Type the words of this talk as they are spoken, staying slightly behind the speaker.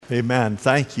Amen.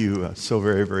 Thank you so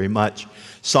very, very much.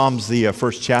 Psalms, the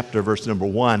first chapter, verse number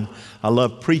 1. I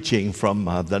love preaching from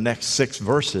the next 6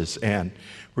 verses, and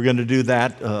we're going to do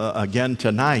that again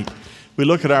tonight. We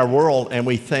look at our world and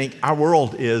we think our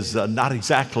world is not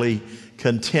exactly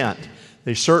content.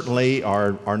 They certainly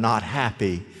are not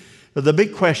happy. But the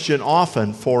big question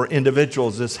often for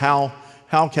individuals is how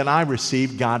can I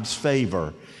receive God's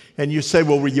favor? And you say,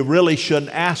 well, you really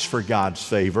shouldn't ask for God's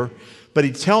favor. But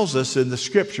he tells us in the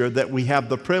scripture that we have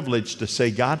the privilege to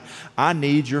say, God, I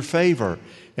need your favor.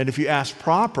 And if you ask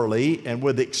properly and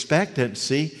with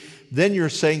expectancy, then you're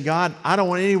saying, God, I don't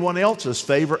want anyone else's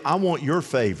favor. I want your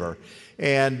favor.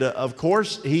 And of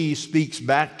course, he speaks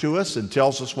back to us and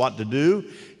tells us what to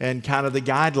do and kind of the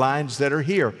guidelines that are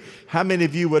here. How many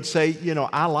of you would say,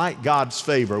 I like God's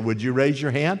favor? Would you raise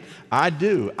your hand? I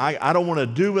do. I don't want to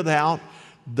do without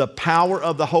the power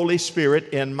of the Holy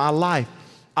Spirit in my life.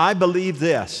 I believe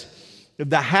this.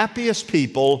 The happiest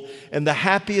people and the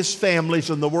happiest families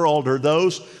in the world are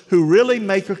those who really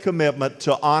make a commitment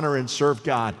to honor and serve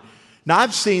God. Now,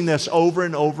 I've seen this over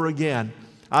and over again.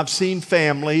 I've seen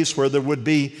families where there would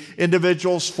be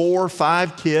individuals, 4 or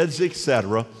 5 kids,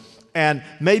 etc., and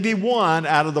maybe one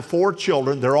out of the 4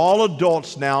 children, they're all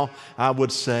adults now, I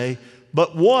would say,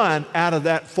 but one out of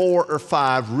that 4 or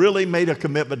 5 really made a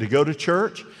commitment to go to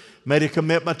church, made a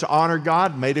commitment to honor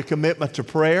God, made a commitment to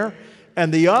prayer,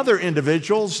 and the other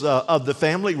individuals of the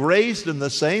family raised in the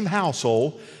same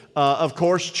household, of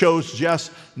course, chose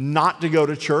just not to go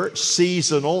to church,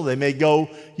 seasonal. They may go,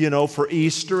 for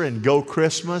Easter and go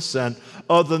Christmas, and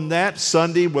other than that,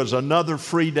 Sunday was another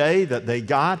free day that they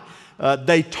got.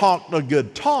 They talked a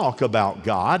good talk about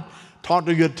God, talked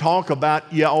a good talk about,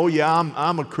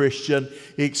 I'm a Christian,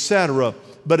 etc.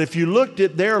 But if you looked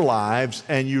at their lives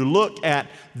and you look at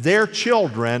their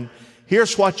children,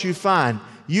 here's what you find.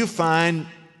 You find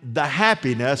the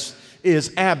happiness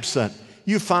is absent.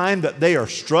 You find that they are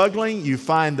struggling. You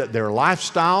find that their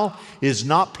lifestyle is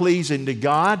not pleasing to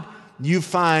God. You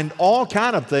find all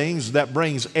kind of things that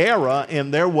brings error in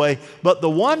their way. But the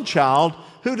one child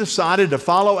who decided to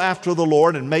follow after the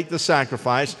Lord and make the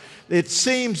sacrifice, it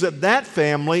seems that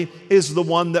family is the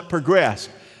one that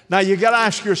progressed. Now, you got to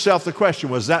ask yourself the question,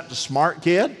 was that the smart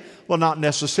kid? Well, not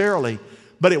necessarily.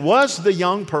 But it was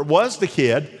the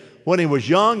kid when he was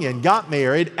young and got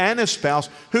married and his spouse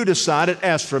who decided,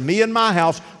 as for me and my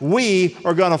house, we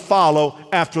are going to follow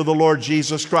after the Lord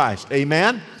Jesus Christ.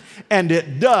 Amen? And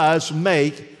it does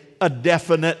make a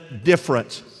definite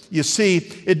difference. You see,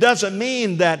 it doesn't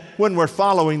mean that when we're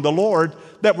following the Lord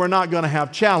that we're not going to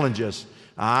have challenges.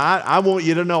 I want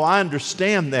you to know I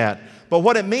understand that. But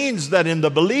what it means that in the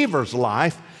believer's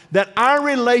life, that our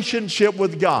relationship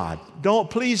with God,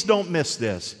 please don't miss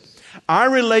this. Our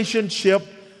relationship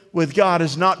with God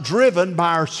is not driven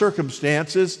by our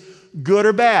circumstances, good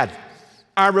or bad.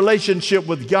 Our relationship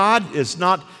with God is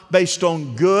not based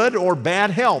on good or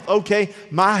bad health. Okay,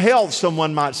 my health,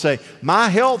 someone might say, my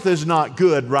health is not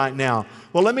good right now.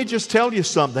 Well, let me just tell you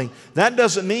something. That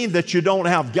doesn't mean that you don't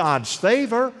have God's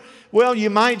favor. Well, you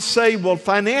might say, well,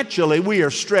 financially we are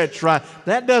stretched, right?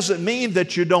 That doesn't mean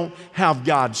that you don't have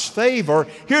God's favor.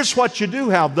 Here's what you do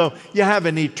have, though. You have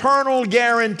an eternal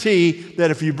guarantee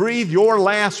that if you breathe your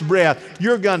last breath,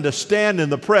 you're going to stand in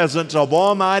the presence of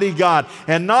Almighty God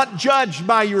and not judged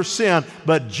by your sin,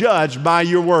 but judged by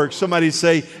your works. Somebody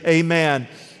say amen.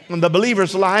 And the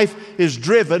believer's life is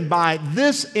driven by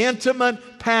this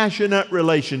intimate, passionate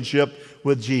relationship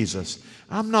with Jesus.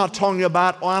 I'm not talking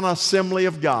about an assembly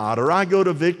of God, or I go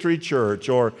to Victory Church,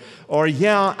 or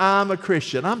I'm a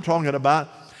Christian. I'm talking about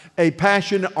a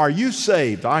passion. Are you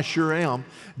saved? I sure am.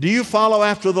 Do you follow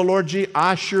after the Lord Jesus?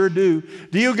 I sure do.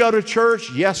 Do you go to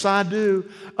church? Yes, I do.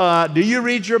 Do you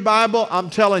read your Bible? I'm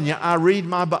telling you, I read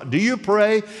my Bible. Do you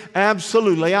pray?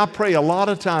 Absolutely. I pray a lot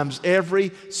of times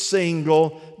every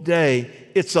single day.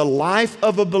 It's a life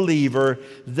of a believer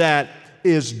that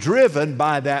is driven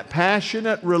by that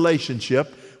passionate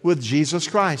relationship with Jesus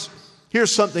Christ.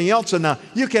 Here's something else, and now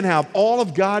you can have all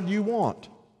of God you want.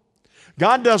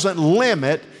 God doesn't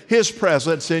limit His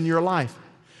presence in your life.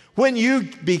 When you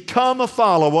become a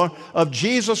follower of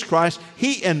Jesus Christ,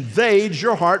 He invades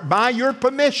your heart by your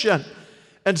permission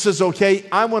and says, okay,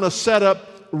 I want to set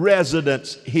up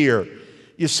residence here.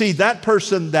 You see, that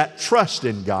person that trusts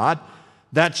in God,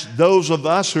 that's those of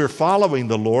us who are following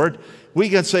the Lord. We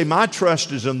can say, my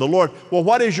trust is in the Lord. Well,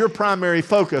 what is your primary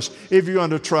focus if you're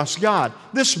going to trust God?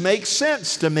 This makes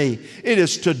sense to me. It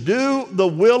is to do the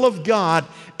will of God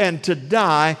and to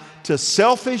die to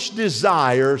selfish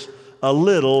desires a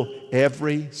little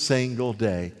every single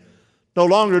day. No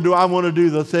longer do I want to do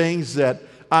the things that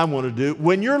I want to do.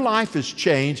 When your life has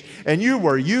changed and you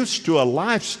were used to a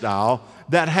lifestyle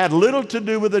that had little to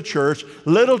do with the church,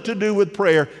 little to do with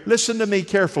prayer, listen to me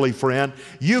carefully, friend.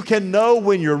 You can know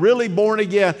when you're really born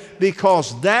again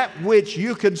because that which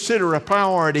you consider a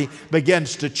priority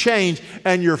begins to change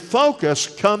and your focus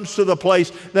comes to the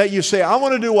place that you say, I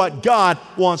want to do what God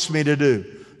wants me to do.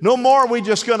 No more are we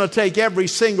just going to take every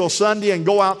single Sunday and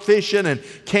go out fishing and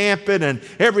camping and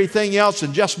everything else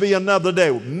and just be another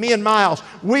day. Me and Miles,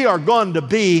 we are going to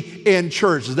be in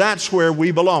church. That's where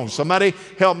we belong. Somebody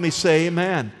help me say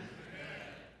amen.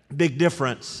 Big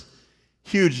difference.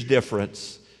 Huge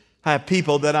difference. I have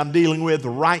people that I'm dealing with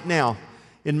right now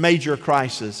in major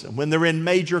crisis. And when they're in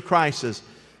major crisis,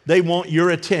 they want your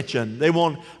attention. They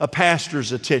want a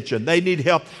pastor's attention. They need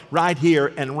help right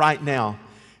here and right now.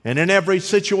 And in every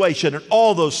situation, in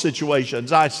all those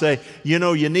situations, I say, you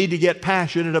need to get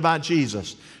passionate about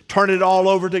Jesus. Turn it all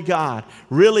over to God.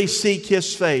 Really seek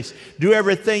His face. Do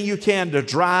everything you can to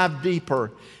drive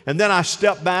deeper. And then I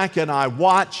step back and I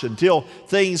watch until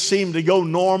things seem to go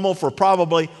normal for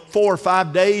probably 4 or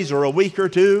 5 days or a week or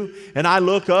two. And I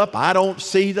look up, I don't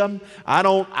see them. I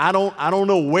don't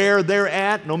know where they're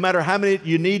at, no matter how many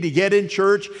you need to get in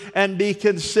church and be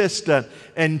consistent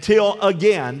until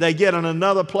again they get in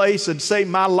another place and say,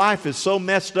 my life is so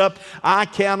messed up, I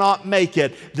cannot make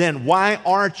it. Then why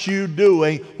aren't you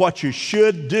doing what you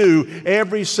should do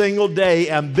every single day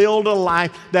and build a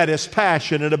life that is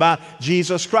passionate about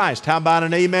Jesus Christ? How about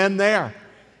an amen there?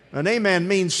 An amen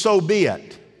means so be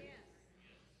it.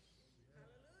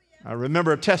 I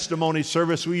remember a testimony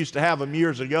service. We used to have them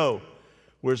years ago.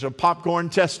 Where some popcorn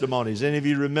testimonies. Any of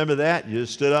you remember that? You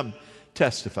just stood up and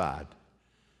testified.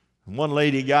 And one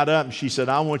lady got up and she said,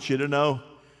 I want you to know,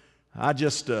 I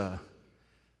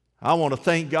want to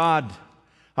thank God.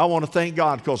 I want to thank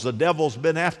God because the devil's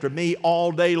been after me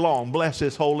all day long. Bless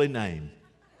His holy name.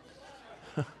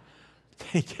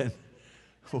 Thinking,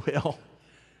 well,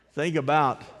 think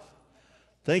about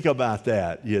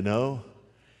that,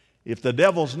 If the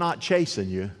devil's not chasing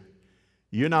you,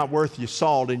 you're not worth your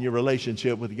salt in your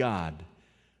relationship with God.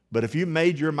 But if you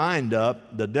made your mind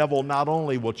up, the devil not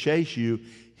only will chase you,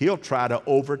 he'll try to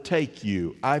overtake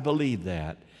you. I believe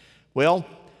that. Well,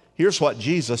 here's what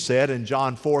Jesus said in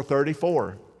John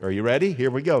 4:34. Are you ready?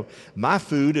 Here we go. My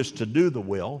food is to do the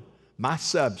will, my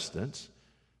substance,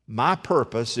 my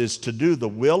purpose is to do the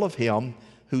will of Him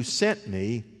who sent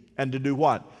me and to do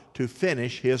what? To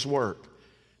finish His work.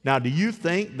 Now, do you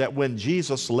think that when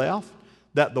Jesus left,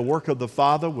 that the work of the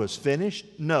Father was finished?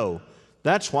 No.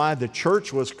 That's why the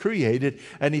church was created,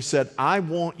 and He said, I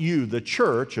want you, the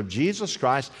church of Jesus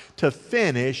Christ, to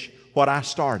finish what I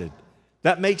started.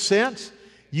 That makes sense?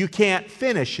 You can't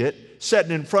finish it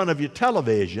sitting in front of your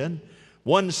television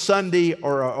one Sunday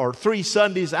or 3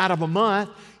 Sundays out of a month.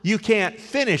 You can't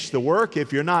finish the work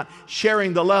if you're not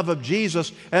sharing the love of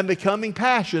Jesus and becoming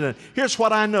passionate. Here's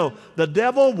what I know. The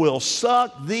devil will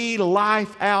suck the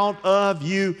life out of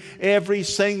you every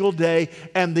single day.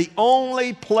 And the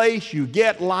only place you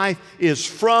get life is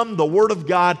from the Word of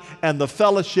God and the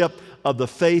fellowship of the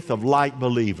faith of like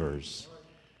believers.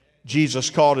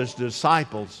 Jesus called His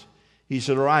disciples. He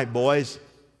said, all right, boys,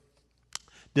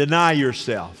 deny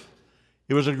yourself.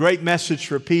 It was a great message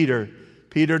for Peter.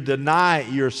 Peter, deny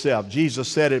yourself. Jesus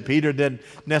said it. Peter didn't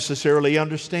necessarily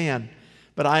understand.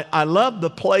 But I love the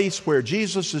place where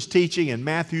Jesus is teaching in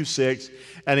Matthew 6,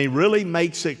 and He really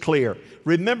makes it clear.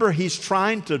 Remember, He's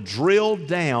trying to drill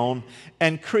down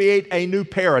and create a new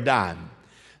paradigm.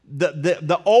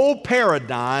 The old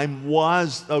paradigm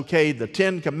was, the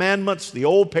 10 Commandments. The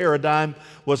old paradigm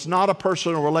was not a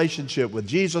personal relationship with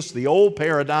Jesus. The old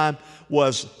paradigm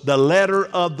was the letter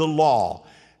of the law.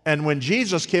 And when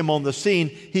Jesus came on the scene,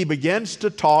 He begins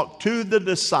to talk to the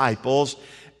disciples,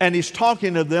 and He's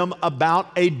talking to them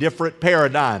about a different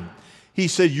paradigm. He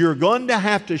said, you're going to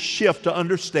have to shift to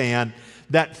understand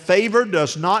that favor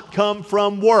does not come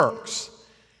from works.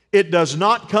 It does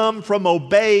not come from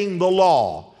obeying the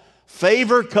law.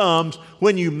 Favor comes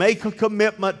when you make a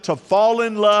commitment to fall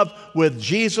in love with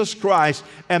Jesus Christ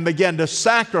and begin to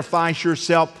sacrifice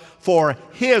yourself for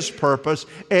His purpose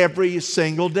every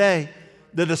single day.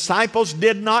 The disciples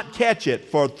did not catch it.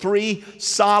 For 3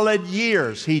 solid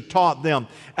years He taught them.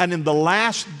 And in the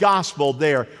last gospel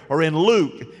there, or in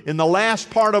Luke, in the last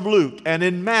part of Luke, and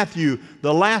in Matthew,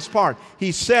 the last part,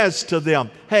 He says to them,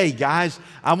 hey guys,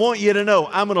 I want you to know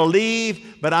I'm going to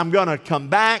leave, but I'm going to come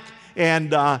back and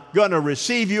going to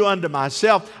receive you unto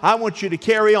myself. I want you to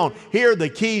carry on. Here are the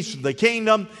keys to the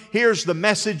kingdom. Here's the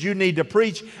message you need to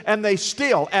preach. And they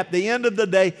still, at the end of the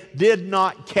day, did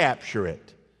not capture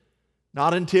it.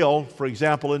 Not until, for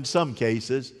example, in some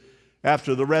cases,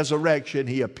 After the resurrection,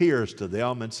 he appears to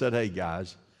them and said, hey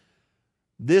guys,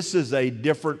 this is a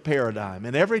different paradigm.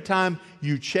 And every time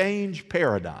you change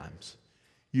paradigms,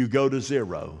 you go to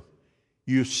zero.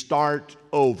 You start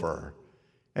over.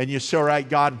 And you say, all right,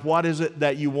 God, what is it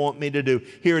that you want me to do?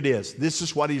 Here it is. This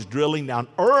is what he's drilling down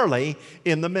early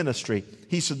in the ministry.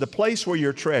 He said, the place where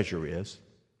your treasure is,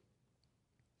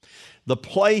 the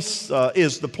place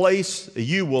is the place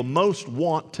you will most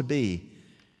want to be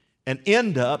and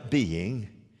end up being.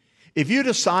 If you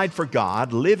decide for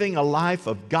God, living a life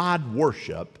of God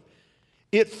worship,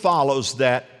 it follows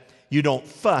that you don't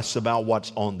fuss about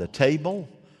what's on the table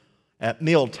at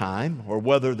mealtime or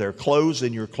whether there are clothes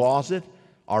in your closet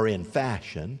are in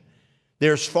fashion.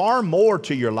 There's far more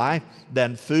to your life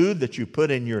than food that you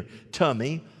put in your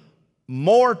tummy,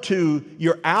 more to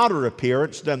your outer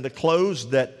appearance than the clothes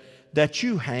that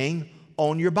you hang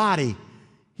on your body.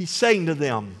 He's saying to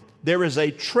them, there is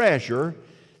a treasure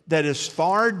that is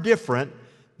far different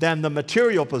than the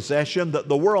material possession that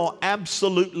the world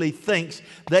absolutely thinks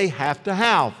they have to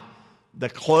have. The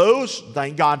clothes,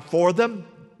 thank God for them,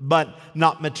 but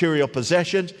not material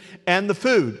possessions, and the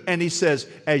food. And he says,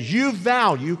 as you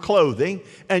value clothing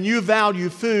and you value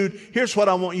food, here's what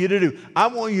I want you to do. I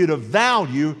want you to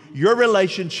value your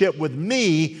relationship with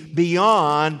me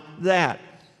beyond that.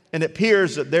 And it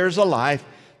appears that there's a life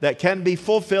that can be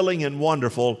fulfilling and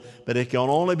wonderful, but it can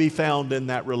only be found in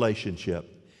that relationship.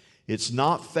 It's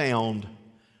not found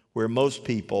where most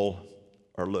people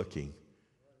are looking.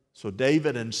 So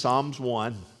David in Psalms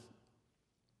 1,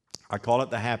 I call it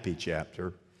the happy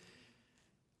chapter.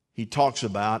 He talks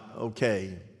about,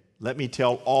 okay, let me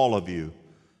tell all of you.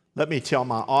 Let me tell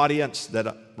my audience that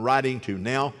I'm writing to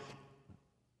now.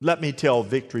 Let me tell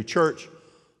Victory Church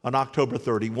on October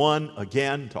 31,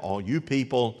 again, to all you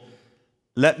people.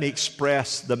 Let me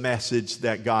express the message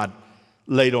that God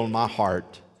laid on my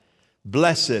heart.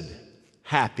 Blessed,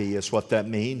 happy is what that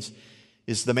means,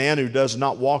 is the man who does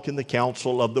not walk in the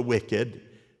counsel of the wicked.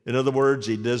 In other words,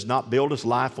 he does not build his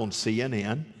life on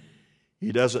CNN.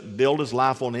 He doesn't build his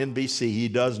life on NBC. He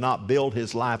does not build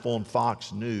his life on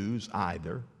Fox News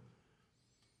either.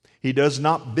 He does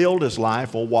not build his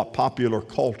life on what popular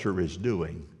culture is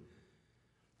doing.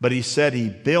 But he said he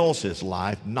builds his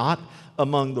life not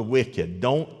among the wicked.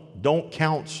 Don't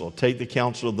counsel, take the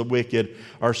counsel of the wicked,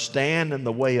 or stand in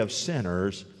the way of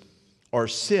sinners, or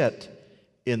sit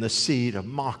in the seat of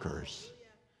mockers.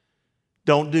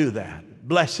 Don't do that.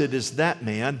 Blessed is that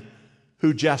man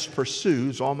who just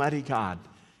pursues Almighty God.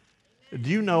 Do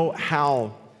you know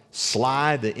how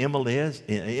sly the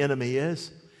enemy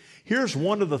is? Here's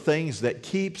one of the things that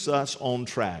keeps us on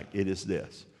track. It is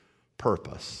this: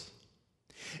 purpose.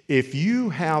 If you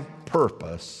have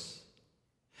purpose,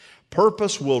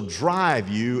 purpose will drive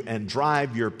you and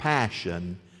drive your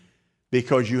passion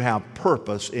because you have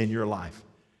purpose in your life.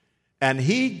 And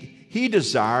he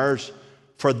desires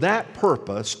for that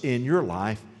purpose in your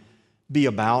life be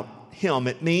about him.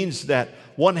 It means that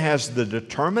one has the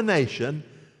determination,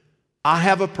 I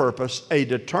have a purpose, a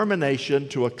determination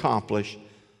to accomplish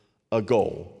a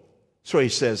goal. So he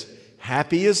says,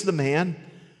 happy is the man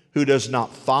who does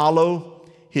not follow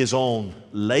his own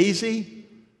lazy,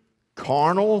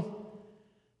 carnal,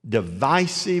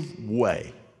 divisive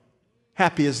way.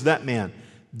 Happy is that man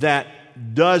that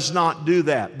does not do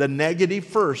that. The negative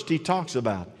first he talks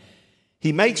about.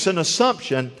 He makes an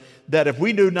assumption that if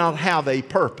we do not have a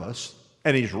purpose,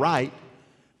 and he's right,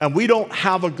 and we don't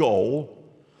have a goal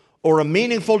or a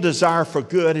meaningful desire for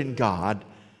good in God,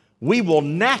 we will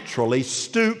naturally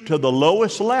stoop to the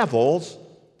lowest levels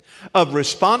of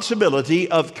responsibility,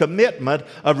 of commitment,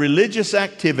 of religious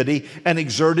activity, and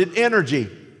exerted energy.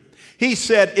 He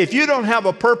said, if you don't have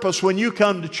a purpose when you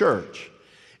come to church,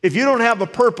 if you don't have a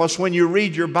purpose when you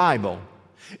read your Bible,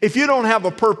 if you don't have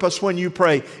a purpose when you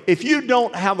pray, if you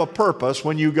don't have a purpose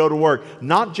when you go to work,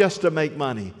 not just to make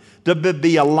money, to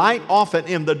be a light often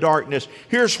in the darkness,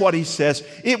 here's what he says: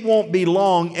 it won't be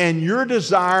long, and your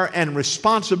desire and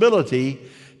responsibility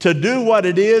to do what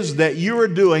it is that you are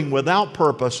doing without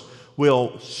purpose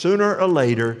will sooner or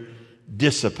later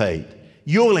dissipate.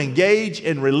 You'll engage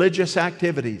in religious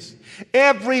activities.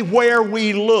 Everywhere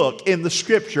we look in the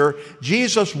Scripture,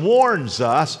 Jesus warns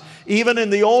us, even in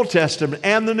the Old Testament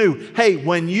and the New, hey,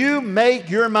 when you make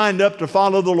your mind up to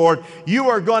follow the Lord, you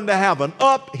are going to have an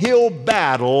uphill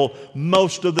battle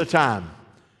most of the time.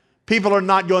 People are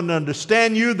not going to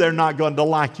understand you. They're not going to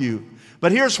like you.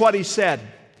 But here's what he said.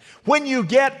 When you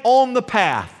get on the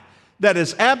path that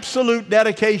is absolute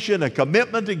dedication, a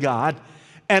commitment to God,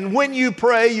 and when you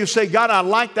pray, you say, God, I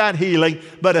like that healing,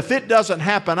 but if it doesn't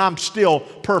happen, I'm still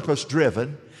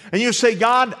purpose-driven. And you say,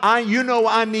 God, you know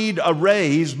I need a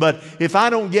raise, but if I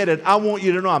don't get it, I want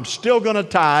you to know I'm still going to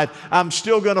tithe. I'm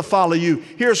still going to follow you.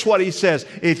 Here's what he says.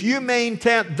 If you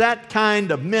maintain that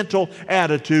kind of mental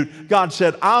attitude, God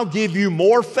said, I'll give you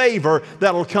more favor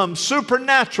that'll come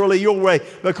supernaturally your way,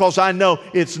 because I know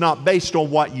it's not based on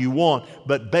what you want,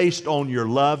 but based on your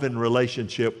love and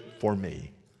relationship for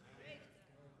me.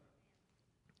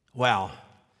 Wow.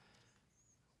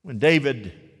 What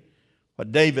David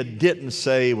didn't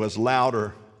say was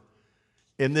louder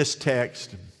in this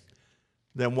text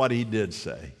than what he did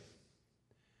say.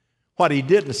 What he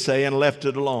didn't say and left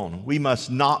it alone. We must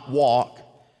not walk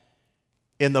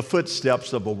in the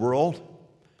footsteps of a world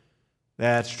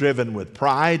that's driven with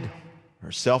pride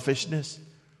or selfishness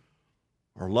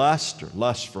or lust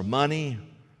for money,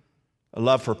 a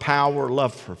love for power,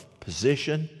 love for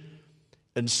position,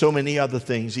 and so many other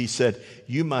things. He said,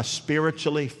 you must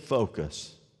spiritually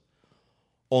focus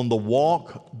on the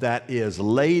walk that is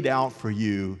laid out for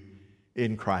you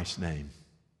in Christ's name.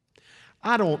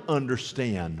 I don't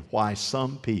understand why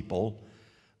some people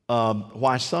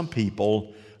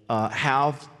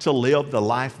have to live the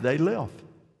life they live.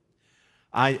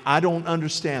 I don't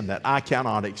understand that. I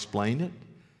cannot explain it.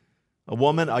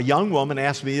 A young woman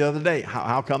asked me the other day,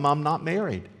 how come I'm not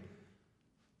married?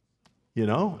 You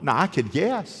know, now I could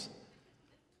guess.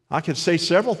 I could say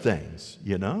several things,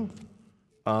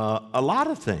 a lot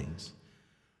of things.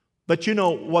 But you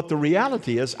know what the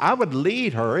reality is? I would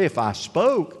lead her, if I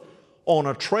spoke, on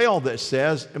a trail that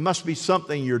says it must be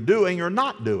something you're doing or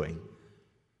not doing.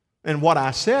 And what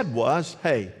I said was,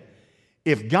 hey,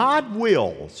 if God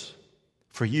wills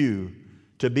for you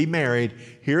to be married,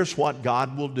 here's what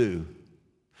God will do.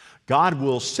 God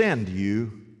will send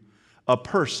you a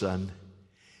person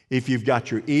if you've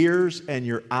got your ears and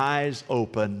your eyes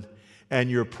open and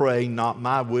you're praying, not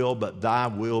my will, but thy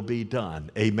will be done.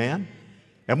 Amen?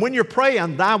 And when you're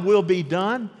praying, thy will be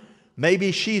done,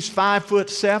 maybe she's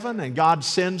 5'7" and God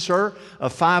sends her a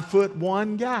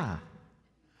 5'1" guy.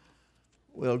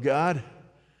 Well, God,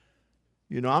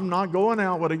 I'm not going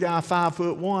out with a guy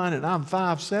 5'1" and I'm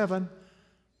 5'7".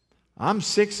 I'm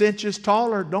 6 inches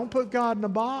taller. Don't put God in a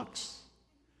box.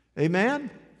 Amen?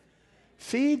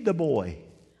 Feed the boy.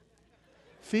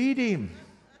 Feed him.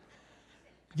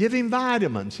 Give him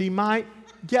vitamins. He might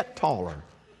get taller.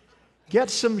 Get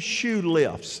some shoe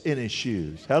lifts in his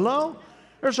shoes. Hello?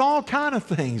 There's all kind of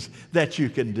things that you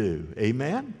can do.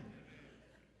 Amen?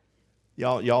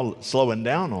 Y'all slowing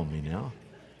down on me now.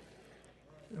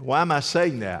 Why am I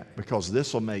saying that? Because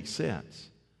this will make sense.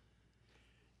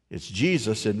 It's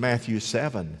Jesus in Matthew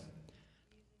 7.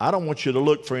 I don't want you to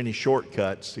look for any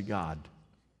shortcuts to God.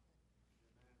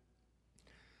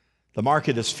 The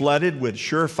market is flooded with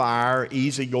surefire,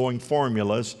 easygoing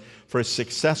formulas for a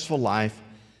successful life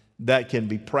that can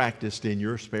be practiced in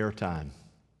your spare time.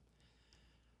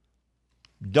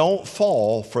 Don't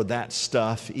fall for that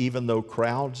stuff, even though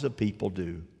crowds of people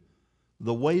do.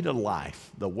 The way to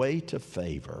life, the way to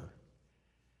favor,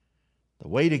 the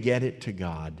way to get it to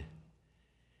God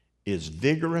is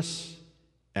vigorous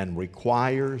and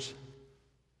requires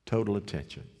total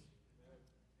attention.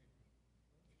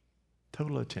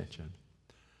 Total attention.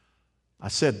 I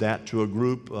said that to a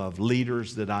group of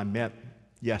leaders that I met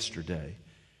yesterday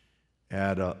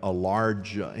at a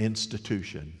large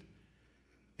institution.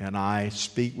 And I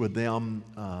speak with them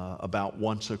about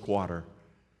once a quarter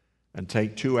and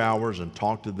take 2 hours and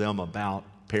talk to them about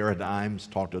paradigms,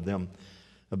 talk to them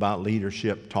about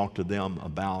leadership, talk to them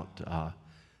about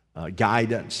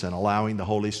guidance and allowing the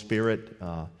Holy Spirit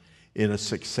in a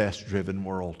success-driven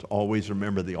world. Always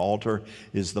remember the altar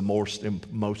is the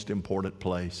most important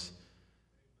place.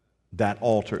 That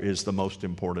altar is the most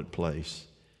important place.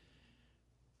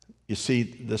 You see,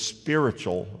 the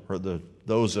spiritual, or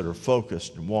those that are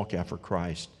focused and walk after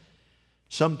Christ,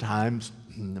 sometimes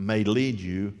may lead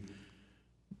you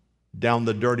down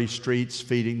the dirty streets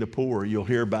feeding the poor. You'll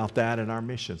hear about that in our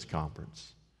missions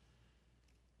conference.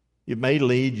 It may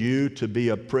lead you to be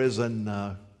a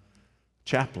prison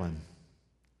chaplain.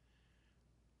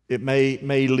 It may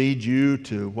lead you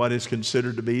to what is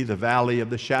considered to be the valley of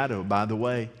the shadow. By the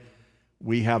way,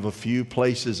 we have a few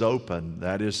places open.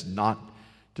 That is not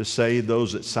to say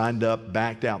those that signed up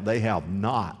backed out. They have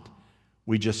not.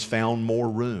 We just found more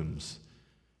rooms.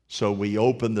 So we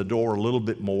opened the door a little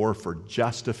bit more for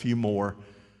just a few more.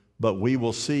 But we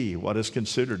will see what is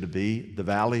considered to be the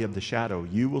valley of the shadow.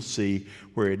 You will see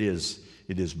where it is.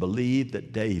 It is believed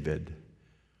that David,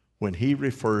 when he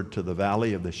referred to the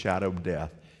valley of the shadow of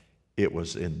death, it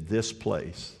was in this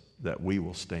place that we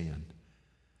will stand.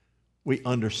 We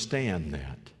understand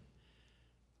that.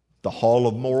 The hall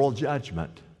of moral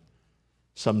judgment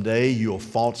Someday you'll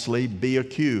falsely be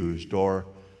accused or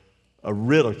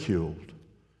ridiculed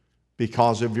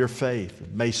because of your faith.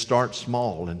 It may start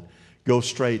small and go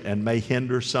straight and may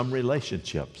hinder some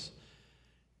relationships.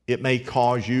 It may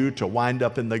cause you to wind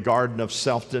up in the garden of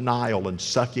self-denial and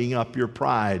sucking up your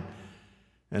pride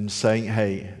and saying,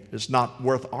 hey, it's not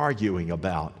worth arguing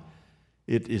about.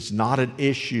 It is not an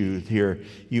issue here.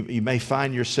 You may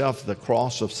find yourself at the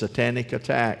cross of satanic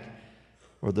attack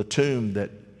or a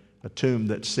tomb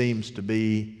that seems to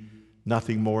be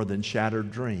nothing more than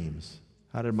shattered dreams.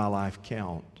 How did my life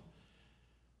count?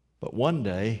 But one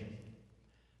day,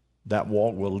 that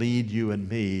walk will lead you and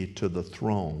me to the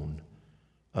throne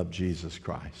of Jesus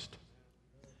Christ.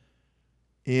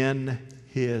 In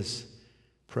His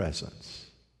presence.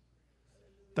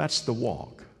 That's the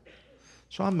walk.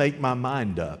 So I make my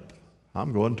mind up.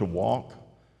 I'm going to walk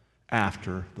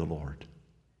after the Lord.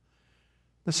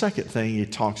 The second thing he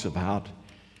talks about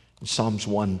in Psalms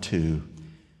 1:2,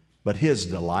 but his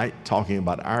delight, talking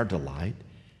about our delight,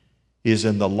 is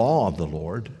in the law of the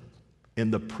Lord,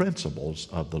 in the principles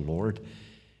of the Lord,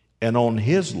 and on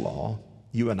His law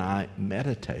you and I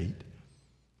meditate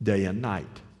day and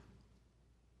night.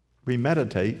 We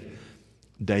meditate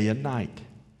day and night.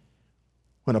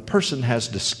 When a person has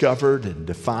discovered and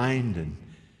defined and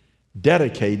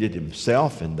dedicated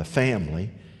himself and the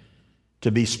family to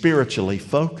be spiritually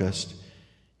focused,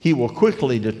 he will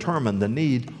quickly determine the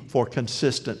need for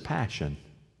consistent passion.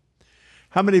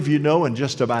 How many of you know in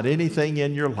just about anything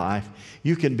in your life,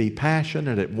 you can be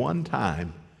passionate at one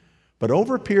time, but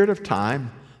over a period of time,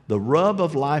 the rub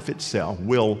of life itself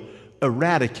will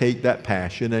eradicate that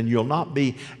passion and you'll not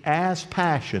be as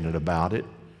passionate about it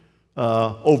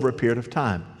over a period of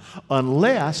time,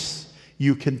 unless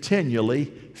you continually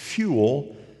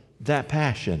fuel that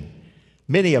passion.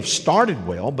 Many have started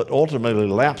well, but ultimately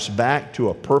lapse back to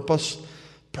a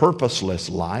purposeless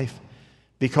life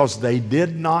because they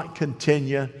did not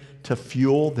continue to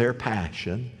fuel their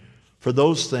passion for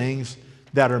those things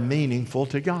that are meaningful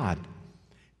to God.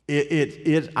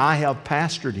 I have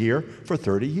pastored here for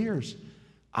 30 years.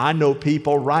 I know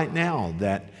people right now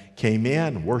that came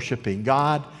in worshiping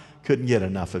God, couldn't get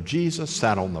enough of Jesus,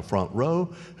 sat on the front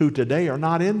row, who today are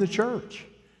not in the church.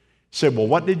 Said, well,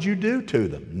 what did you do to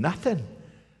them? Nothing.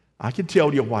 I can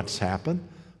tell you what's happened.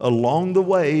 Along the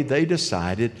way, they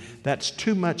decided that's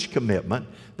too much commitment,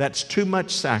 that's too much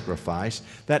sacrifice,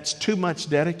 that's too much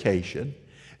dedication.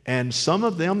 And some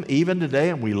of them, even today,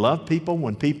 and we love people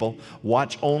when people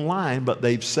watch online, but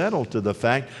they've settled to the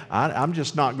fact, I'm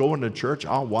just not going to church,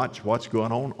 I'll watch what's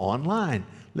going on online.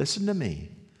 Listen to me.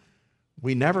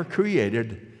 We never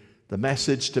created the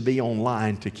message to be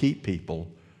online to keep people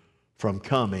from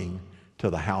coming to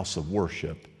the house of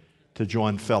worship to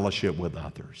join fellowship with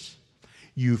others.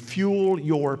 You fuel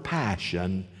your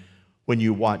passion when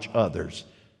you watch others.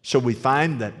 So we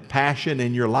find that passion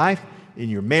in your life, in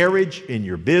your marriage, in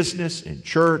your business, in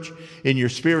church, in your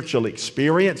spiritual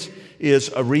experience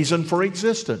is a reason for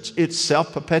existence. It's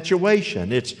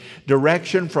self-perpetuation. It's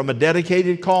direction from a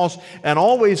dedicated cause and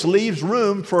always leaves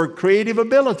room for creative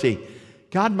ability.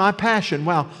 God, my passion,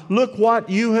 wow, look what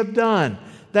you have done.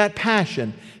 That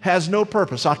passion has no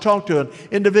purpose. I talked to an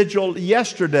individual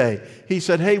yesterday. He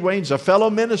said, hey, Wayne's a fellow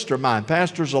minister of mine,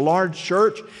 pastors a large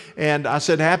church. And I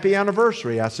said, happy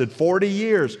anniversary. I said, 40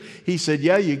 years. He said,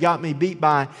 yeah, you got me beat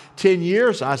by 10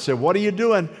 years. I said, what are you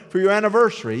doing for your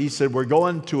anniversary? He said, we're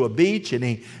going to a beach, and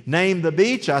he named the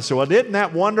beach. I said, well, isn't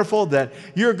that wonderful that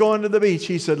you're going to the beach?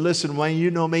 He said, listen, Wayne,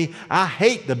 you know me, I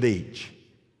hate the beach.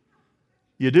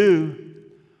 You do?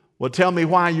 Well, tell me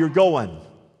why you're going.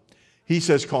 He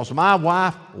says, because my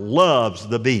wife loves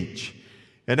the beach.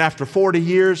 And after 40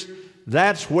 years,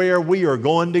 that's where we are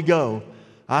going to go.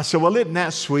 I said, well, isn't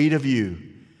that sweet of you?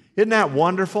 Isn't that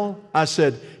wonderful? I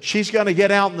said, she's going to get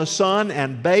out in the sun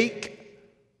and bake.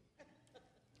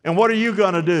 And what are you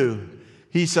going to do?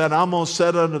 He said, I'm going to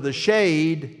sit under the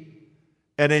shade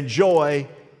and enjoy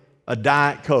a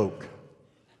Diet Coke.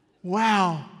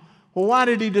 Wow. Well, why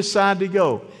did he decide to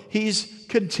go? He's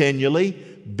continually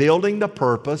building the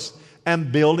purpose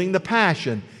and building the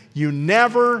passion. You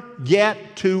never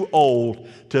get too old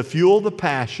to fuel the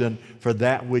passion for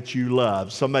that which you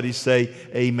love. Somebody say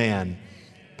amen.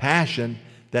 Passion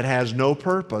that has no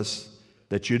purpose,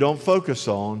 that you don't focus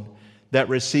on, that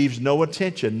receives no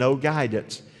attention, no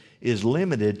guidance, is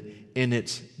limited in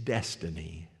its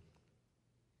destiny.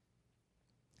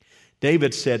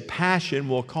 David said, passion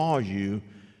will cause you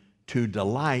to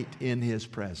delight in His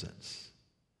presence.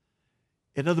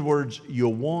 In other words,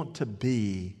 you'll want to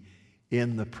be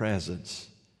in the presence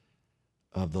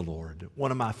of the Lord.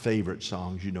 One of my favorite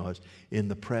songs, you know, is In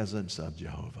the Presence of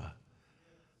Jehovah.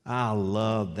 I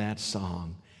love that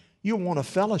song. You want a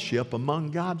fellowship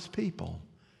among God's people.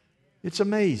 It's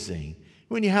amazing.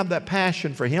 When you have that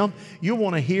passion for Him, you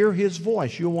want to hear His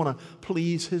voice. You want to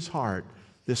please His heart.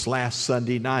 This last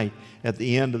Sunday night, at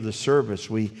the end of the service,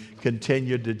 we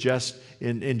continued to just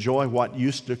enjoy what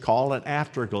used to call an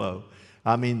afterglow.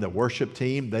 I mean, the worship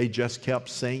team, they just kept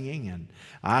singing, and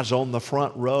I was on the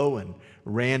front row, and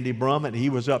Randy Brummett, he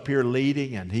was up here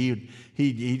leading, and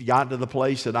he got to the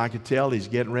place that I could tell he's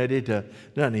getting ready to,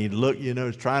 and he looked,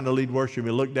 he's trying to lead worship.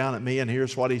 He looked down at me, and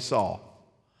here's what he saw.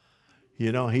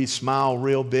 He smiled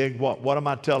real big. What am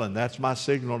I telling? That's my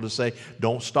signal to say,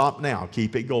 don't stop now.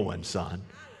 Keep it going, son.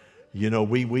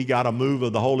 We got a move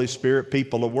of the Holy Spirit.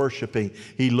 People are worshiping.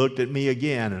 He looked at me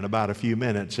again in about a few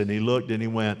minutes, and he looked and he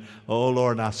went, oh,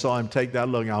 Lord, and I saw him take that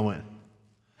look, and I went,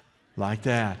 like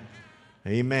that.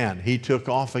 Amen. He took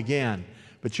off again.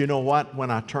 But you know what?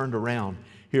 When I turned around,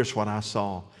 here's what I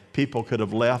saw. People could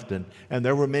have left, and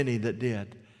there were many that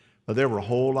did. But there were a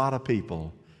whole lot of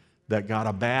people that got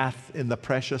a bath in the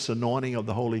precious anointing of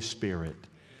the Holy Spirit.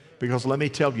 Because let me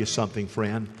tell you something,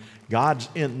 friend. God's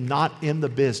not in the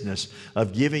business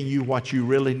of giving you what you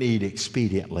really need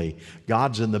expediently.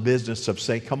 God's in the business of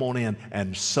saying, come on in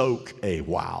and soak a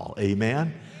while.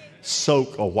 Amen?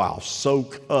 Soak a while.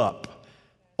 Soak up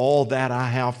all that I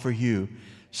have for you.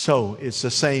 So it's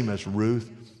the same as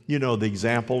Ruth. You know the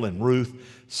example in Ruth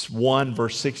 1,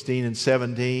 verse 16 and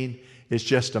 17. It's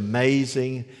just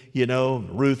amazing.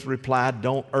 Ruth replied,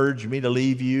 don't urge me to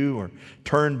leave you or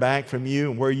turn back from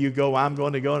you. And where you go, I'm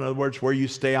going to go. In other words, where you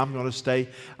stay, I'm going to stay.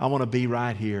 I want to be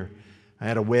right here. I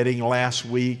had a wedding last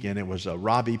week, and it was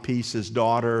Robbie Peace's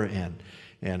daughter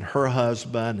and her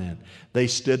husband, and they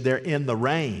stood there in the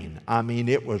rain. I mean,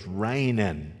 it was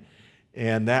raining.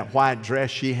 And that white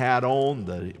dress she had on,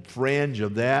 the fringe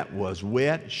of that was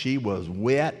wet. She was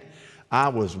wet. I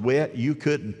was wet. You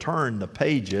couldn't turn the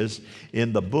pages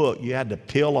in the book. You had to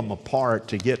peel them apart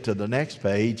to get to the next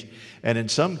page. And in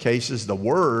some cases, the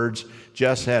words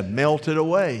just had melted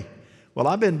away. Well,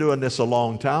 I've been doing this a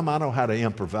long time. I know how to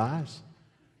improvise.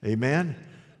 Amen.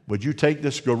 Would you take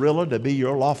this gorilla to be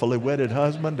your lawfully wedded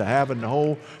husband, to have in the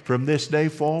whole from this day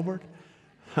forward?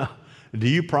 Do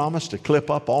you promise to clip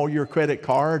up all your credit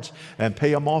cards and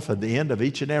pay them off at the end of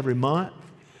each and every month?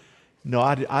 No,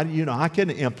 I can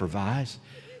improvise.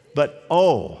 But,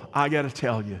 I got to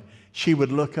tell you, she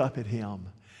would look up at him,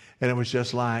 and it was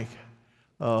just like,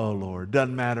 oh, Lord,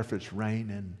 doesn't matter if it's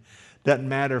raining. Doesn't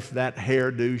matter if that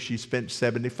hairdo she spent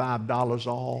 $75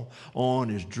 all on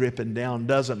is dripping down.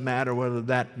 Doesn't matter whether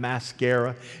that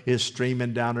mascara is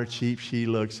streaming down her cheek. She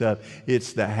looks up.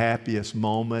 It's the happiest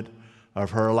moment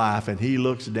of her life. And he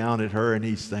looks down at her and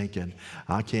he's thinking,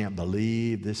 I can't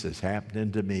believe this is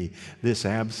happening to me. This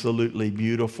absolutely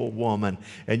beautiful woman.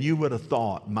 And you would have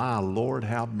thought, my Lord,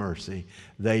 have mercy.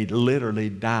 They literally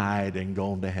died and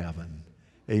gone to heaven.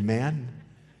 Amen?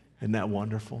 Isn't that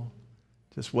wonderful?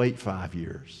 Just wait 5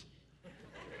 years.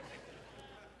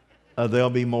 They'll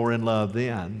be more in love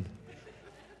then.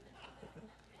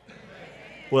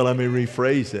 Well, let me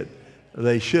rephrase it.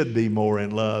 They should be more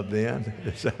in love then.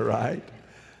 Is that right?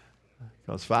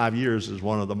 Because 5 years is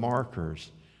one of the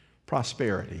markers.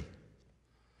 Prosperity.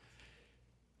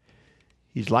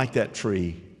 He's like that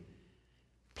tree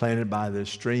planted by the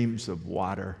streams of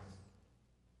water,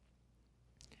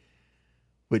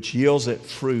 which yields it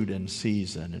fruit in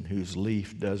season, and whose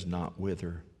leaf does not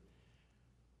wither.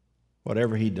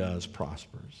 Whatever he does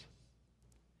prospers.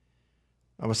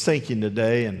 I was thinking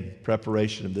today in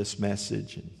preparation of this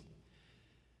message, and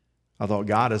I thought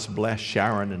God has blessed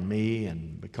Sharon and me,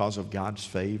 and because of God's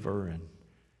favor and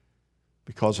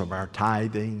because of our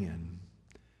tithing and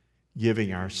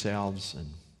giving ourselves, and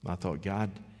I thought,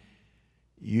 God,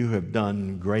 you have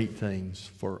done great things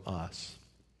for us.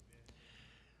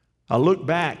 I look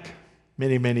back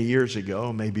many, many years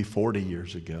ago, maybe 40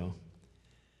 years ago,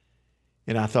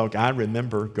 and I thought, I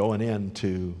remember going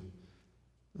into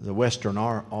the Western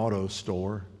Auto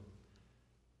store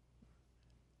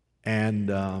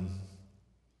and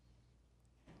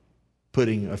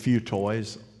putting a few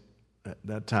toys. At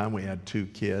that time we had 2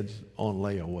 kids on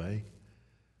layaway.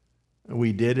 And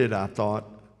we did it. I thought,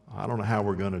 I don't know how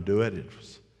we're going to do it. It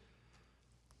was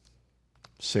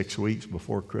 6 weeks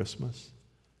before Christmas.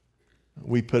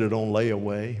 We put it on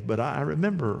layaway, but I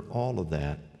remember all of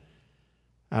that.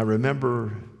 I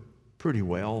remember pretty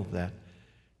well that,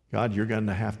 God, you're going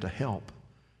to have to help.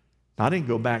 I didn't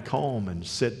go back home and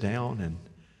sit down and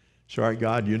say, all right,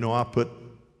 God, I put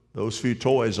those few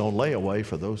toys on layaway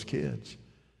for those kids.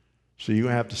 So you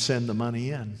have to send the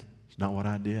money in. It's not what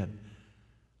I did.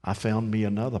 I found me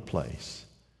another place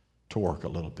to work a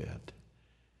little bit.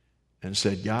 and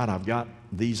said, God, I've got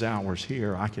these hours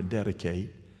here I can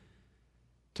dedicate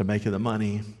to making the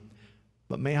money.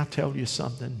 But may I tell you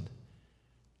something?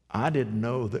 I didn't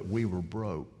know that we were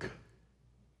broke.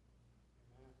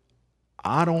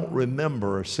 I don't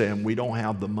remember saying we don't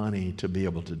have the money to be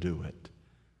able to do it.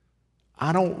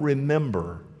 I don't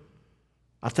remember.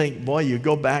 I think, boy, you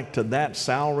go back to that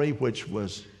salary, which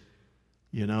was,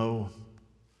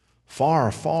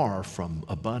 far, far from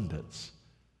abundance.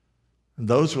 And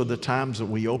those were the times that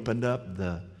we opened up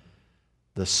the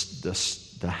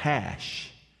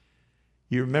hash.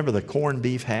 You remember the corned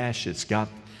beef hash? It's got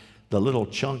the little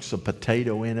chunks of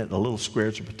potato in it, the little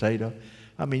squares of potato.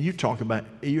 I mean, you're talking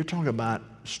about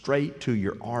straight to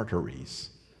your arteries.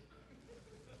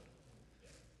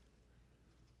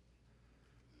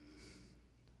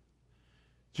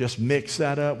 Just mix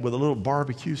that up with a little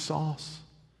barbecue sauce.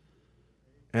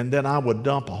 And then I would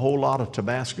dump a whole lot of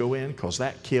Tabasco in, because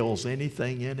that kills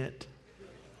anything in it.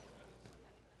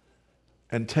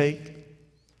 And take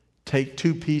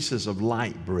 2 pieces of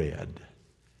light bread.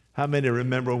 How many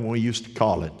remember when we used to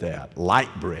call it that?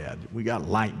 Light bread. We got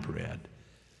light bread.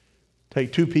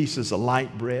 Take 2 pieces of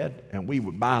light bread, and we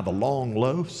would buy the long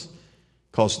loaves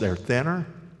because they're thinner,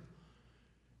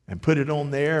 and put it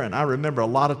on there. And I remember a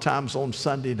lot of times on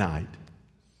Sunday night,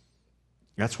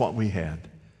 that's what we had.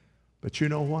 But you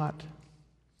know what?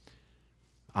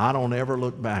 I don't ever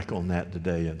look back on that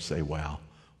today and say, wow,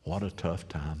 what a tough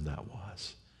time that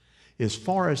was. As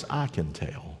far as I can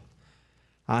tell,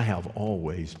 I have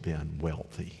always been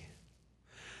wealthy,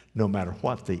 no matter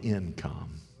what the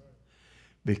income,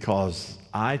 because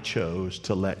I chose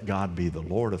to let God be the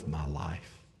Lord of my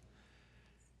life.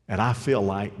 And I feel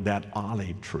like that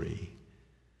olive tree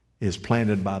is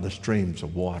planted by the streams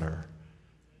of water,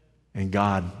 and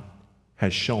God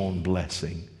has shown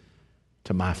blessing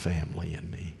to my family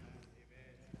and me.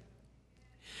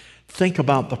 Think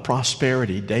about the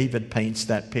prosperity. David paints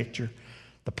that picture.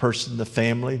 The person, the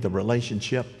family, the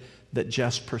relationship that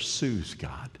just pursues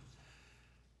God.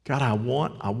 God, I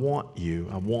want you.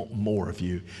 I want more of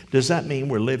you. Does that mean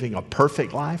we're living a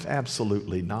perfect life?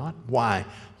 Absolutely not. Why?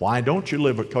 Why don't you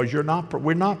live it? Because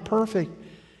we're not perfect.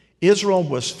 Israel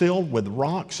was filled with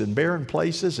rocks and barren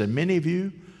places, and many of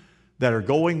you that are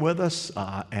going with us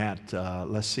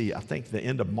let's see, I think the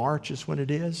end of March is when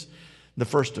it is, the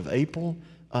 1st of April.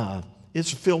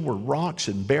 It's filled with rocks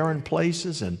and barren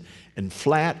places and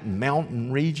flat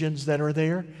mountain regions that are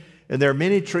there. And there are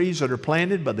many trees that are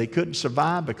planted, but they couldn't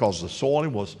survive because the soil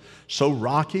was so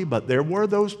rocky. But there were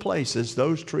those places,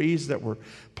 those trees that were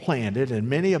planted, and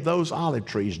many of those olive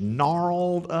trees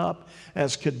gnarled up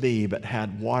as could be, but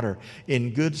had water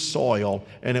in good soil.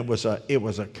 And it was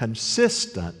a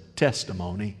consistent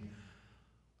testimony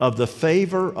of the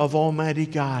favor of Almighty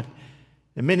God.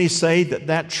 And many say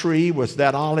that tree was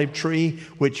that olive tree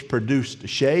which produced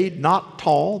shade, not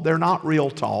tall, they're not real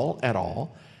tall at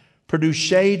all, produced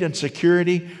shade and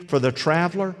security for the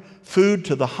traveler, food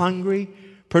to the hungry,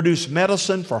 produced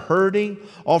medicine for hurting,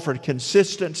 offered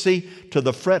consistency to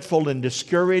the fretful and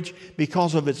discouraged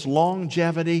because of its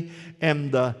longevity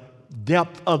and the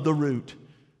depth of the root.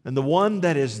 And the one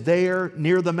that is there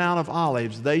near the Mount of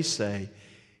Olives, they say,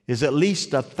 is at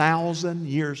least 1,000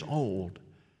 years old.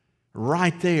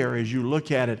 Right there as you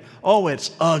look at it, oh,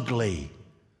 it's ugly.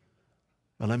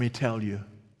 But let me tell you,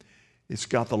 it's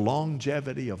got the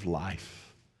longevity of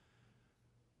life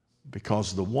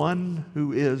because the one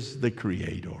who is the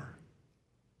Creator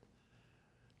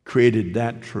created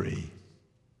that tree.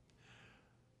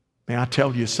 May I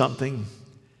tell you something?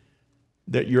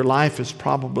 That your life is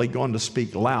probably going to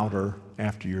speak louder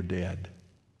after you're dead.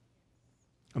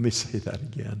 Let me say that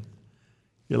again.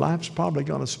 Your life's probably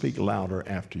going to speak louder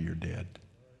after you're dead.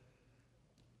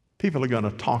 People are going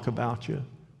to talk about you.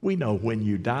 We know when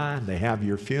you die and they have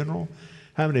your funeral.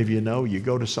 How many of you know you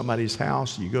go to somebody's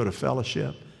house, you go to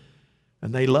fellowship,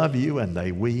 and they love you and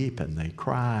they weep and they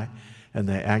cry and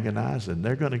they agonize, and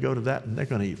they're going to go to that and they're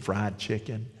going to eat fried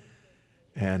chicken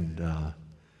and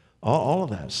all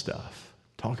of that stuff.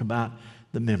 Talk about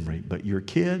the memory. But your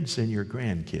kids and your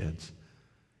grandkids,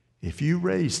 if you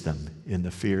raise them in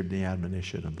the fear and the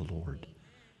admonition of the Lord,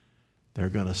 they're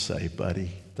going to say,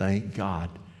 buddy, thank God,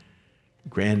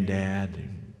 granddad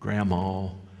and grandma,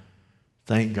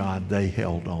 thank God they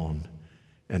held on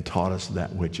and taught us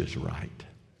that which is right.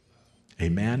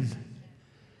 Amen?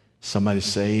 Somebody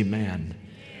say amen.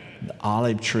 The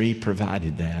olive tree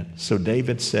provided that. So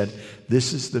David said,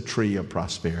 this is the tree of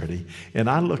prosperity. And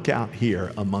I look out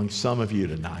here among some of you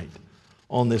tonight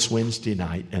on this Wednesday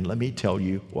night, and let me tell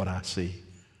you what I see.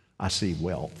 I see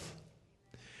wealth.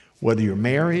 Whether you're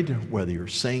married, whether you're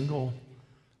single,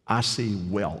 I see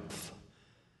wealth.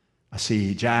 I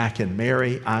see Jack and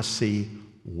Mary. I see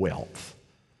wealth.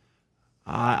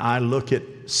 I look at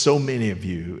so many of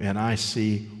you and I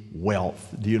see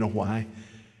wealth. Do you know why?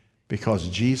 Because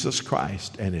Jesus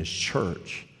Christ and His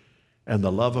church and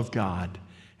the love of God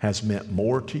has meant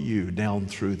more to you down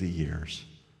through the years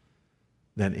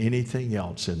than anything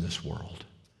else in this world.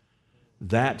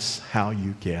 That's how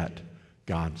you get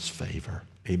God's favor.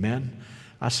 Amen?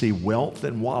 I see wealth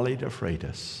in Wally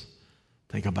DeFreitas.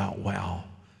 Think about, wow,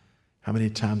 how many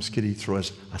times could He throw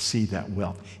us? I see that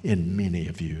wealth in many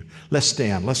of you. Let's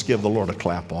stand. Let's give the Lord a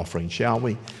clap offering, shall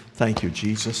we? Thank you,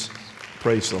 Jesus.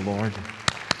 Praise the Lord.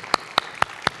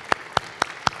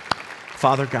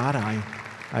 Father God,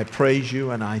 I praise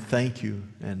You and I thank You.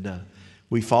 And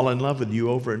we fall in love with You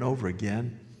over and over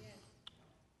again.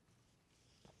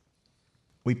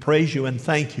 We praise You and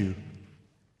thank You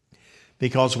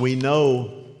because we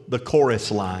know the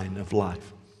chorus line of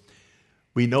life.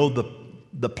 We know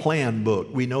the plan book.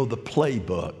 We know the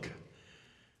playbook.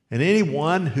 And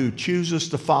anyone who chooses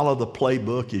to follow the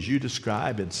playbook as You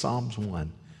describe in Psalms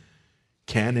 1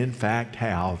 can in fact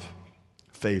have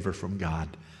favor from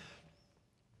God.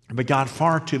 But God,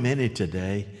 far too many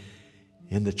today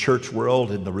in the church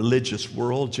world, in the religious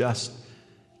world, just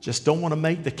don't want to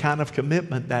make the kind of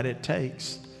commitment that it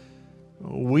takes.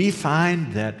 We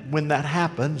find that when that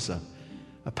happens,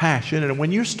 a passion, and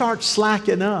when you start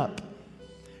slacking up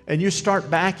and you start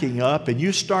backing up and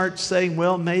you start saying,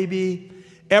 well, maybe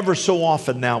ever so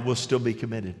often now we'll still be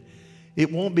committed, it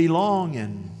won't be long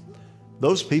and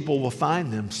those people will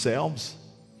find themselves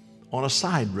on a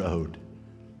side road.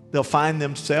 They'll find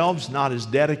themselves not as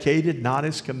dedicated, not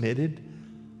as committed.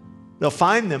 They'll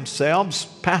find themselves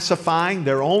pacifying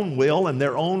their own will and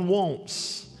their own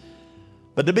wants.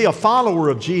 But to be a follower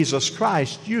of Jesus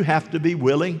Christ, you have to be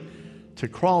willing to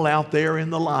crawl out there in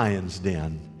the lion's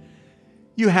den.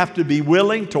 You have to be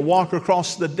willing to walk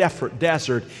across the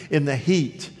desert in the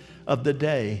heat of the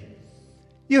day.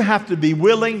 You have to be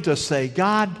willing to say,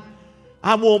 God,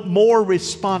 I want more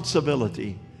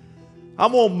responsibility. I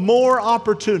want more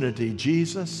opportunity,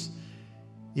 Jesus.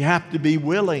 You have to be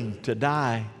willing to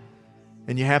die,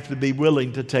 and you have to be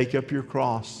willing to take up your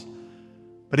cross.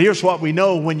 But here's what we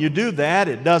know. When you do that,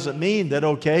 it doesn't mean that,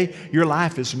 okay, your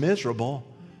life is miserable.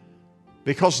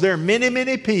 Because there are many,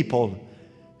 many people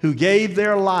who gave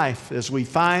their life, as we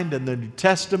find in the New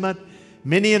Testament,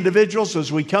 many individuals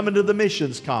as we come into the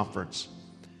missions conference.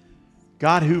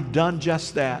 God, who've done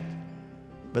just that.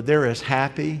 But they're as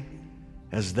happy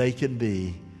as they can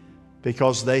be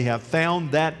because they have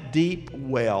found that deep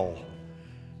well.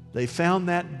 They found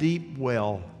that deep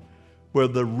well where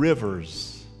the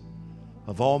rivers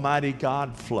of Almighty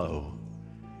God flow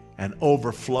and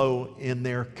overflow in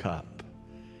their cup.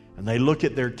 And they look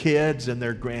at their kids and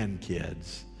their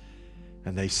grandkids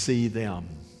and they see them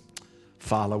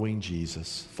following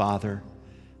Jesus. Father,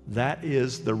 that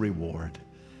is the reward.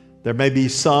 There may be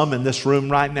some in this room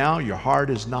right now, your heart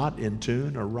is not in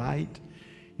tune or right.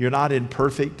 You're not in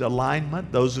perfect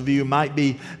alignment. Those of you who might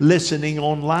be listening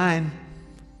online,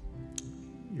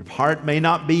 your heart may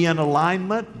not be in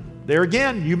alignment. There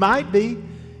again, you might be.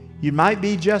 You might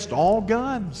be just all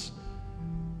guns.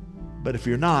 But if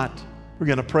you're not, we're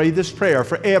going to pray this prayer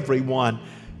for everyone.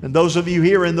 And those of you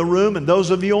here in the room and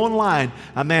those of you online,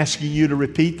 I'm asking you to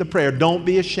repeat the prayer. Don't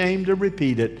be ashamed to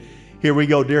repeat it. Here we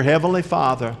go. Dear Heavenly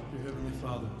Father,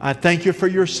 I thank You for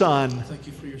Your Son,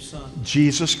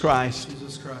 Jesus Christ.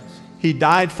 He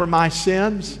died for my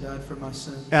sins,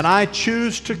 and I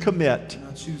choose to commit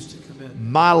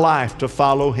my life to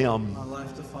follow Him.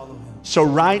 So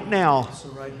right now,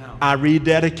 I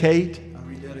rededicate,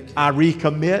 I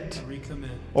recommit,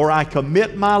 or I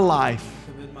commit my life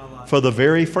for the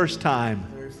very first time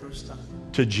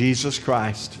to Jesus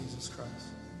Christ.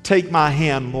 Take my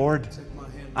hand, Lord.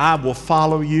 I will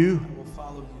follow You.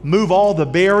 Move all the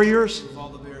barriers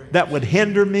that would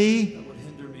hinder me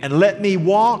and let me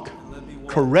walk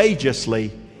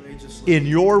courageously in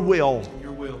Your will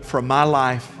for my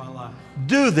life.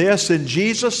 Do this in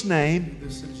Jesus' name.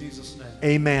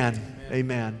 Amen.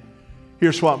 Amen.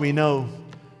 Here's what we know.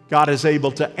 God is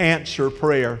able to answer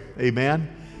prayer. Amen.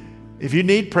 If you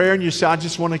need prayer and you say, I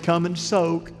just want to come and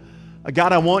soak,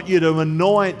 God, I want You to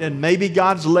anoint, and maybe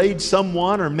God's laid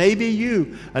someone or maybe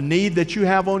you, a need that you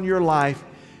have on your life.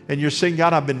 And you're saying,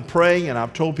 God, I've been praying and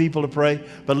I've told people to pray.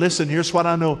 But listen, here's what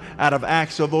I know out of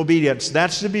acts of obedience.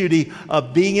 That's the beauty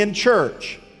of being in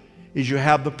church, is you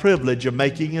have the privilege of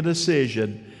making a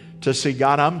decision to say,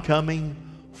 God, I'm coming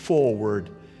forward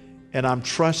and I'm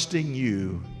trusting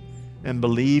You and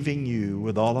believing You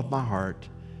with all of my heart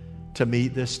to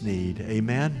meet this need.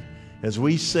 Amen. As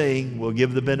we sing, we'll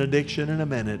give the benediction in a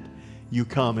minute. you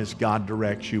come as God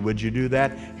directs you. Would you do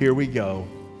that? Here we go.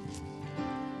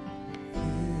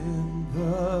 In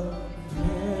the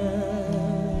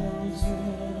presence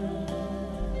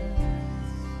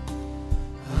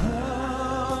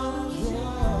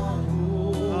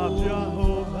of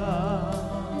Jehovah,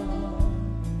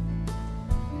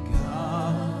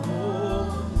 God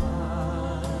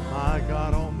Almighty, My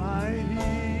God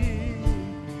Almighty,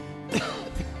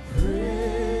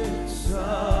 Prince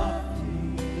of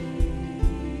Peace,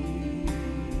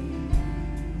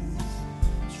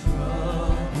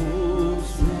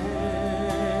 troubles raging,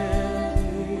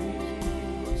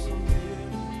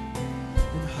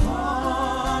 and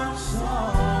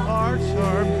hearts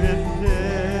are mended.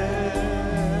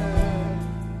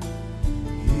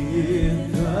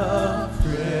 in the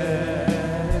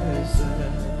presence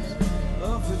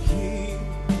of the King,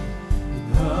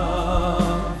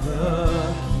 of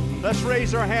the Let's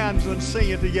raise our hands and sing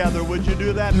it together. Would you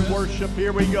do that in worship?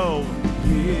 Here we go.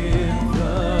 in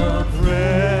the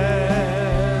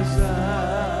presence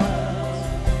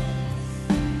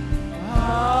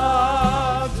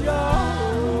of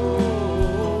Jehovah,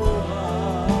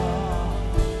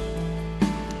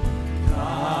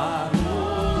 God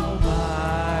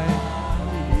Almighty,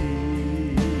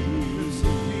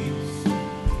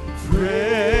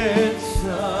 Prince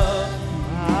of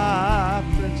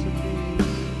Prince of Peace.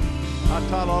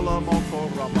 Atalalomoko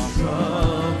Rabasa.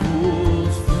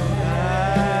 troubles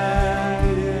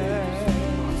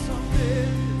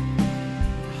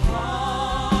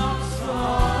hearts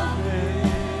are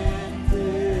mended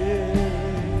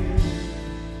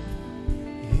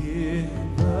in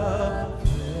the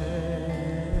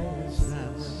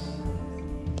presence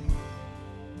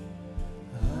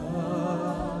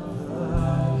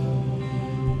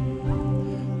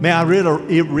May I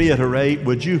reiterate,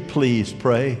 would you please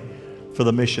pray for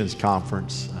the missions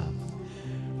conference?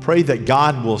 Pray that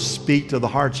God will speak to the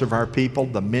hearts of our people,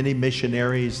 the many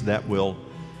missionaries that will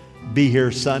be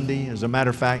here Sunday. As a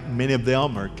matter of fact, many of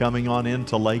them are coming on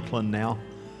into Lakeland now,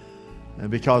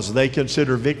 and because they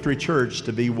consider Victory Church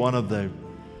to be one of the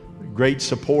great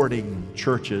supporting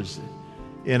churches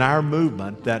in our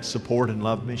movement that support and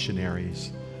love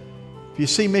missionaries. If you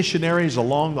see missionaries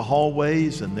along the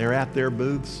hallways and they're at their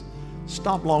booths,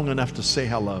 stop long enough to say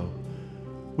hello.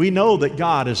 We know that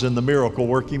God is in the miracle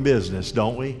working business,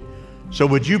 don't we? So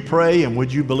would you pray and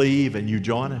would you believe and you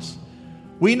join us?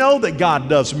 We know that God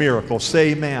does miracles.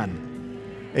 Say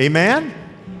amen. Amen?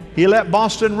 He let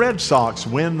Boston Red Sox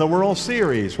win the World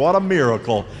Series. What a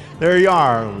miracle. There you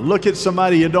are. Look at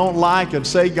somebody you don't like and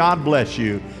say, God bless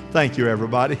you. Thank you,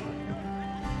 everybody.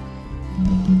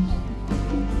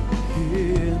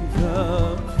 in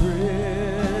the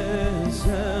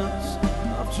presence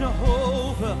of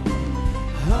Jehovah,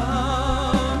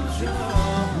 of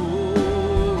Jehovah,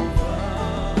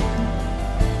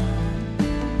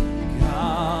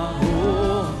 God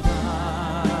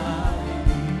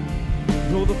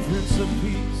Almighty, you're the Prince of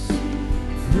Peace,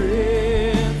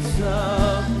 Prince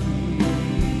of Peace,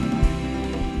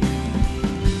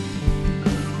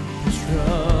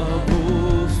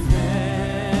 troubles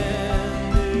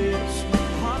vanished,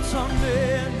 hearts are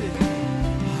mended,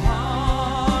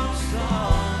 hearts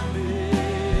are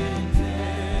mended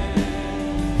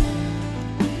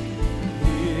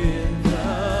in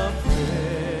the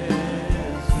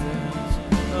presence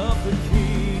of the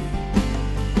King,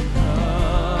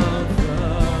 of the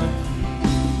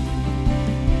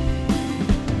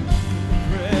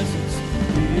presence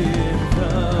in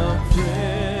the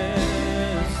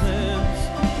presence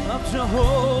of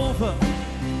Jehovah.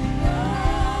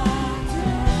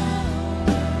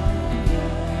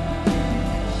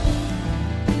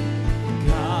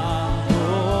 God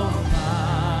Almighty,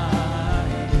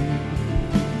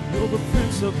 you're the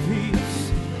Prince of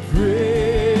Peace,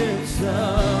 Prince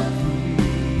of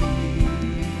Peace,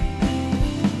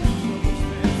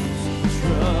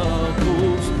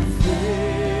 troubles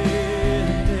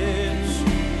vanish,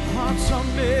 hearts are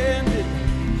mended,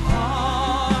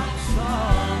 hearts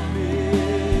are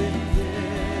mended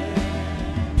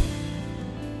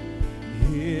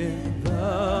in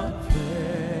the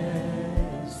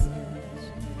presence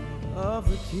of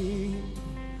the King,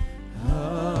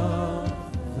 of